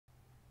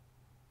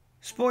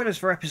Spoilers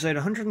for episode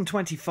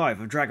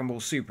 125 of Dragon Ball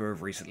Super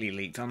have recently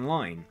leaked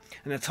online,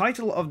 and the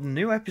title of the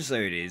new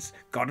episode is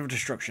God of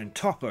Destruction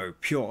Toppo,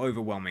 Pure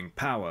Overwhelming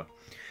Power.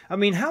 I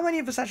mean, how many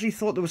of us actually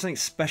thought there was something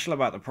special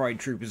about the Pride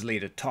Troopers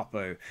leader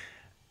Toppo?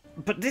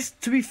 But this,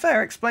 to be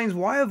fair, explains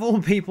why of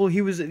all people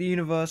he was at the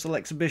Universal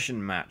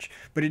Exhibition match,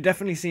 but it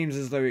definitely seems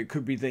as though it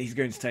could be that he's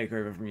going to take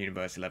over from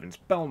Universe 11's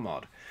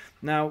Belmod.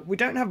 Now, we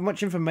don't have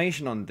much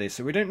information on this,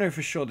 so we don't know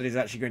for sure that he's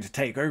actually going to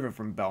take over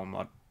from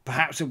Belmod.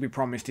 Perhaps he'll be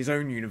promised his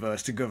own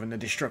universe to govern the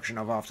destruction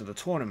of after the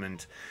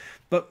tournament.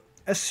 But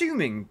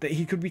assuming that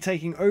he could be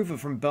taking over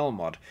from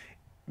Belmod,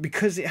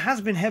 because it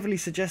has been heavily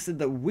suggested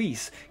that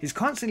Whis is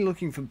constantly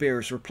looking for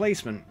Beerus'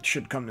 replacement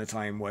should come the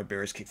time where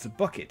Beerus kicks the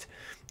bucket.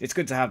 It's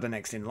good to have the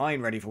next in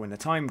line ready for when the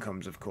time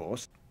comes, of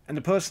course, and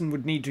the person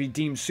would need to be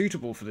deemed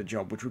suitable for the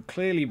job, which would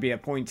clearly be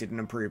appointed and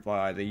approved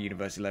by either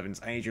Universe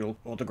 11's Angel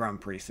or the Grand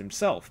Priest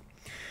himself.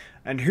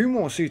 And who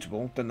more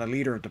suitable than the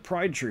leader of the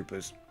Pride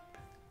Troopers?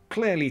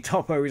 Clearly,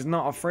 Toppo is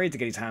not afraid to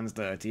get his hands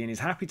dirty and is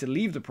happy to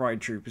leave the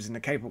Pride Troopers in the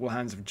capable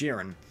hands of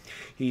Jiren.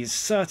 He is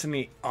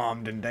certainly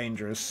armed and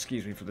dangerous,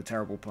 excuse me for the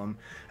terrible pun,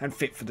 and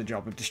fit for the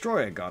job of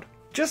Destroyer God.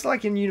 Just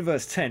like in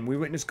Universe 10, we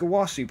witness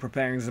Gawasu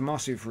preparing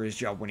Zamasu for his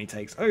job when he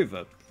takes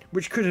over,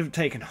 which could have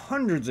taken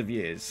hundreds of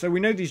years, so we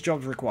know these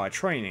jobs require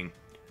training.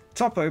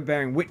 Toppo,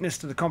 bearing witness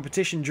to the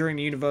competition during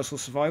the Universal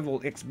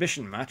Survival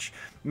Exhibition match,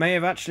 may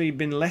have actually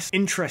been less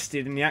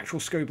interested in the actual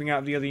scoping out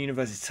of the other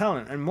universe's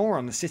talent and more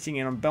on the sitting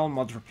in on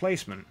Belmod's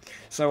replacement.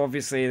 So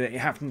obviously that he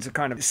happened to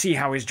kind of see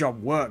how his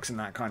job works and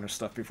that kind of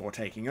stuff before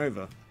taking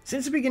over.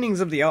 Since the beginnings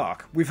of the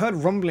arc, we've heard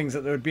rumblings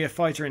that there would be a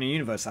fighter in a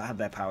universe that had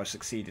their power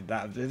succeeded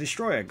that of the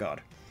Destroyer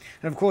God.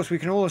 And of course we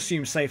can all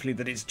assume safely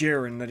that it's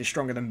Jiren that is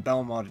stronger than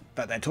Belmod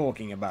that they're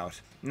talking about.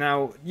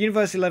 Now,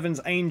 Universe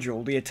 11's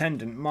Angel, the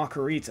attendant,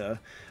 Margarita,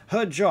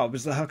 her job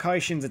as the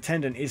Hakaishin's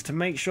attendant is to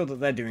make sure that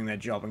they're doing their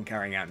job and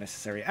carrying out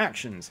necessary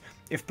actions.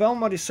 If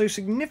Belmod is so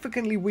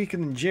significantly weaker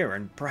than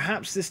Jiren,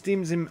 perhaps this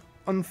deems him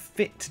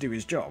unfit to do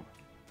his job.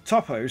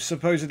 Toppo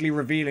supposedly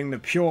revealing the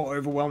pure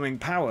overwhelming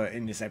power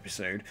in this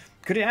episode.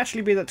 Could it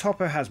actually be that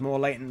Toppo has more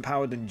latent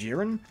power than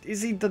Jiren?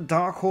 Is he the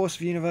dark horse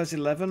of Universe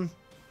 11?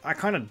 I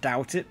kind of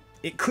doubt it.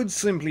 It could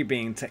simply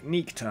be in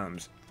technique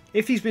terms.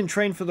 If he's been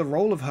trained for the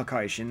role of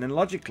Hakaishin, then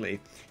logically,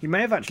 he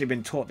may have actually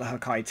been taught the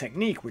Hakai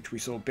technique, which we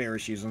saw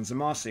Beerus use on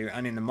Zamasu,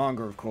 and in the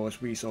manga, of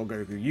course, we saw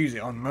Goku use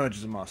it on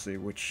Merge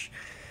Zamasu, which,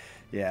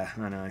 yeah,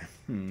 I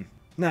know.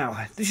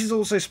 Now, this is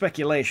also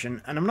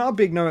speculation, and I'm not a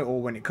big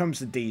know-it-all when it comes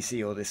to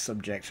DC or this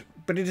subject,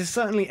 but it is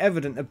certainly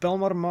evident that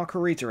Belmod and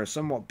Margarita are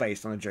somewhat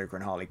based on the Joker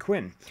and Harley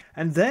Quinn,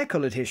 and their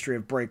coloured history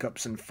of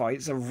breakups and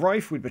fights are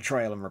rife with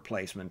betrayal and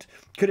replacement.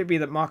 Could it be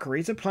that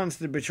Margarita plans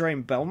to betray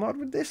Belmod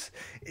with this?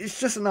 It's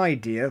just an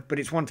idea, but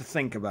it's one to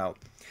think about.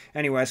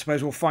 Anyway, I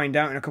suppose we'll find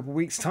out in a couple of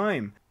weeks'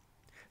 time.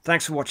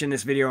 Thanks for watching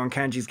this video on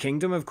Kanji's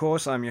Kingdom, of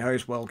course. I'm your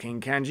host, World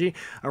King Kanji.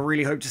 I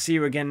really hope to see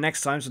you again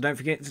next time, so don't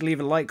forget to leave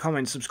a like,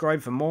 comment,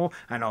 subscribe for more,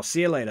 and I'll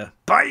see you later.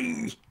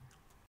 Bye!